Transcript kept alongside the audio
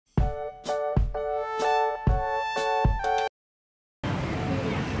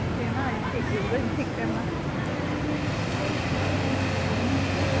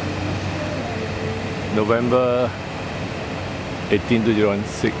November 18,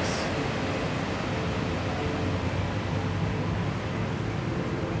 2016.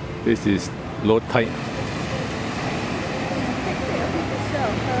 This is low tide.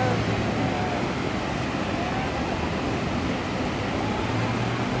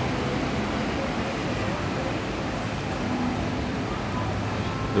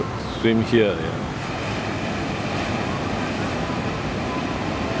 Look, swim here. Yeah.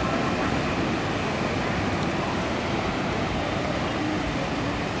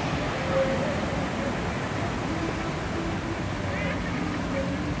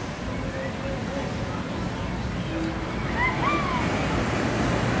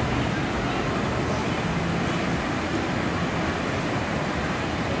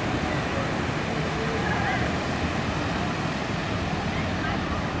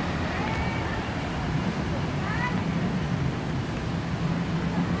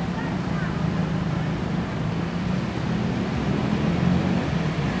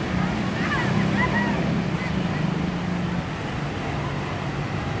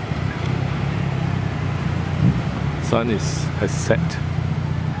 Sun has set.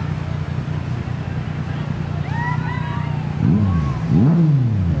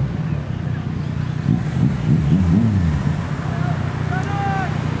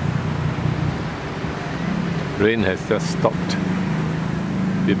 Rain has just stopped.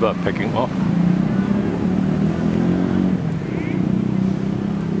 People are packing off.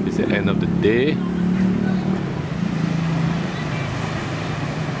 It's the end of the day.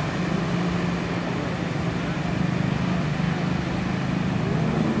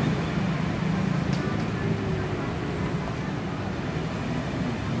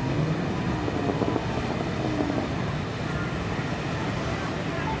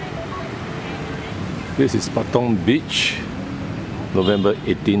 This is Patong Beach, November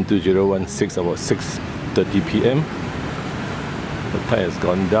 18, 2016, about 6:30 p.m. The tide has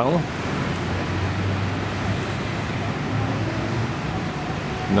gone down.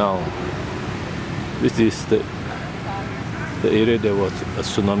 Now, this is the area there was a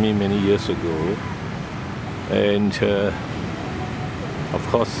tsunami many years ago, and of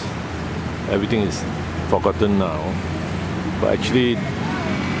course everything is forgotten now, but actually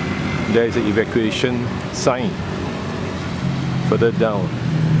there is an evacuation sign further down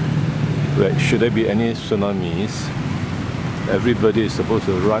where should there be any tsunamis, everybody is supposed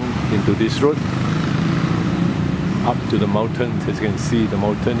to run into this road up to the mountain. As you can see, the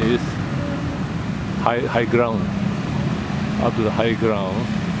mountain is high ground. Up to the high ground,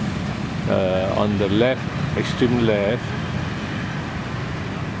 on the left, extreme left,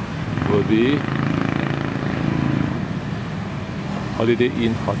 will be Holiday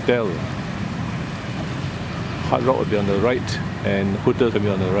Inn Hotel. Hard Rock will be on the right, and Hooters will be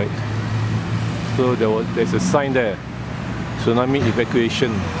on the right. So there's a sign there, tsunami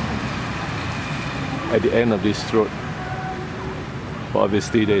evacuation, at the end of this road. But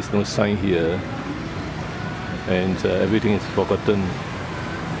obviously there is no sign here, and everything is forgotten.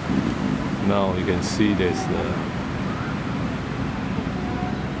 Now you can see there's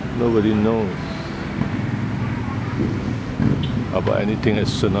nobody knows about anything as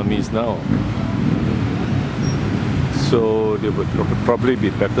tsunamis now. So there would probably be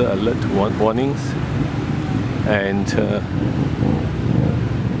better alert warnings, and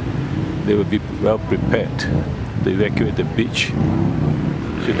they would be well prepared to evacuate the beach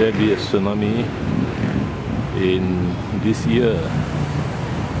should there be a tsunami in this year.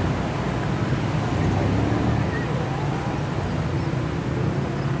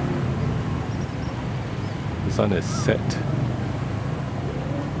 The sun has set,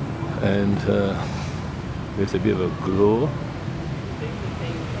 and there's a bit of a glow.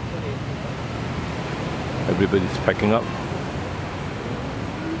 Everybody's packing up.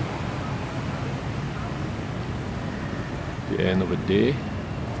 The end of the day,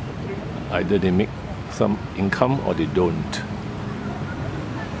 either they make some income or they don't.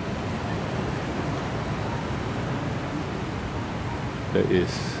 There is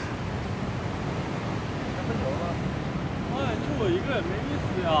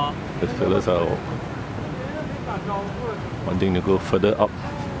the fellas are wanting to go further up.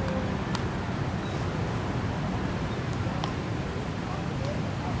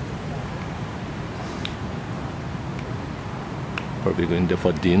 Probably going there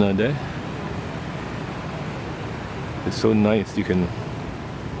for dinner there. It's so nice, you can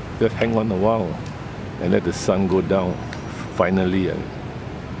just hang on a while and let the sun go down finally.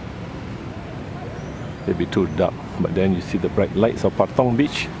 It'll be too dark, but then you see the bright lights of Patong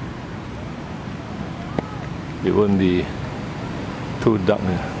Beach. It won't be too dark.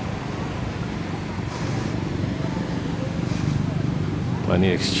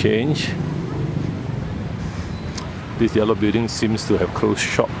 Money exchange. This yellow building seems to have closed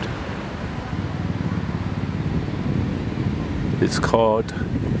shop. It's called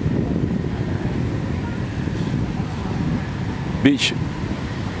Beach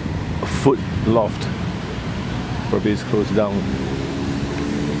Food Loft. Probably it's closed down.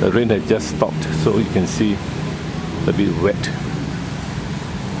 The rain has just stopped, so you can see a bit wet.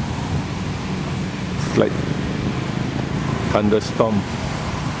 It's like thunderstorm.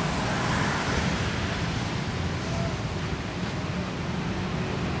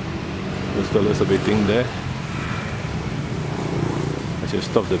 Those fellas are waiting there. I should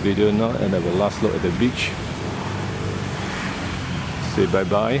stop the video now and have a last look at the beach. Say bye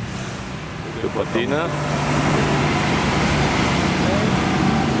bye to Patina.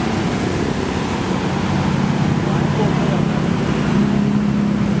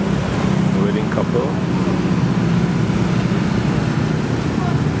 The wedding couple.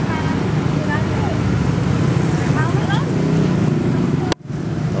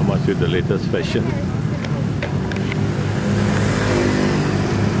 How much with the latest fashion?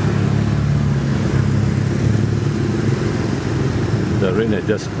 The rain has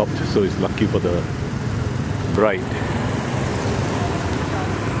just stopped, so it's lucky for the bride.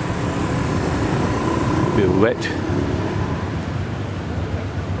 A bit wet.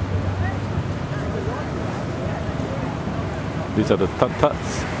 These are the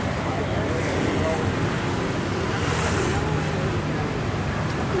tut-tuts.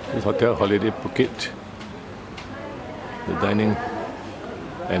 This Hotel Holiday Phuket. The dining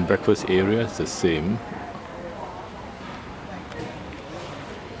and breakfast area is the same.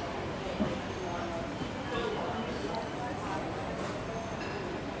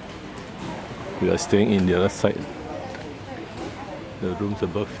 We are staying in the other side. The rooms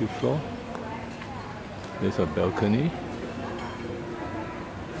above 5th floor. There's a balcony.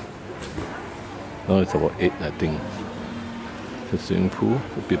 Now it's about 8, I think. The swimming pool.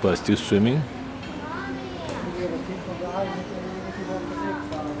 The people are still swimming.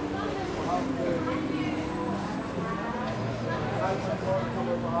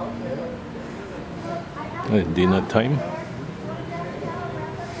 It's dinner time.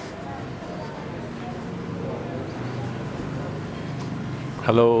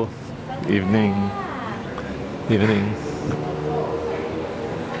 Hello, evening. Evening.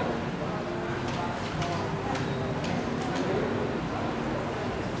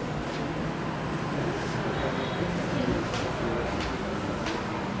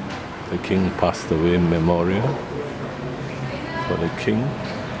 The king passed away memorial for the king.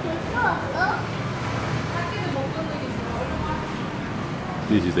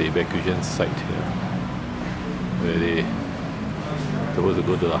 This is the evacuation site here, where they supposed to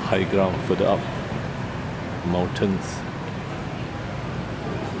go to the high ground further up, mountains.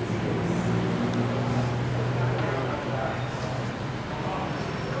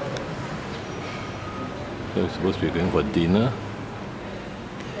 So we're supposed to be going for dinner.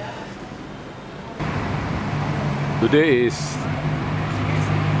 Today is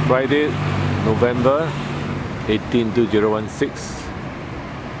Friday, November 18, 2016.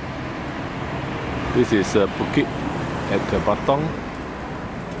 This is Phuket at Patong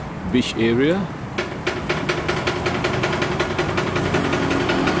beach area.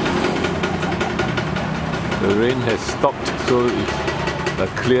 The rain has stopped, so it's a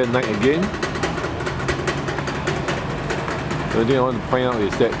clear night again. The only thing I want to point out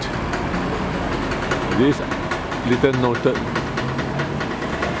is that this little noted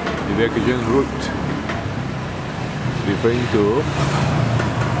evacuation route is referring to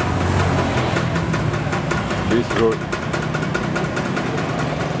this road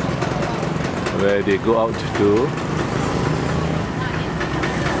where they go out to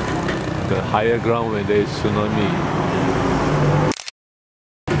the higher ground when there is tsunami.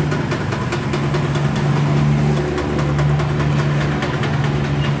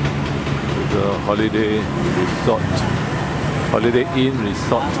 The Holiday Resort, Holiday Inn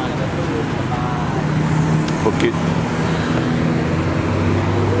Resort, Phuket.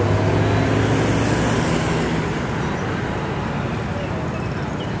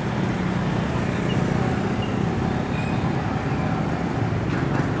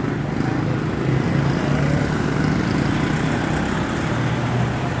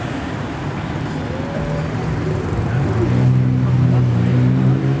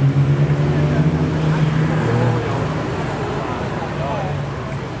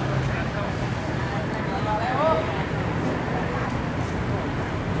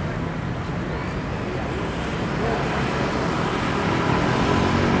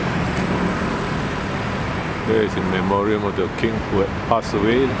 Here is in memoriam of the king who had passed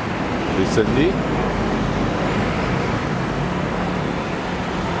away recently.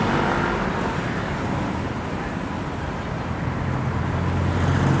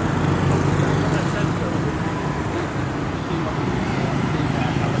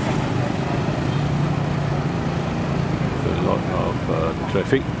 A lot of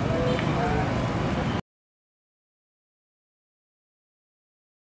traffic.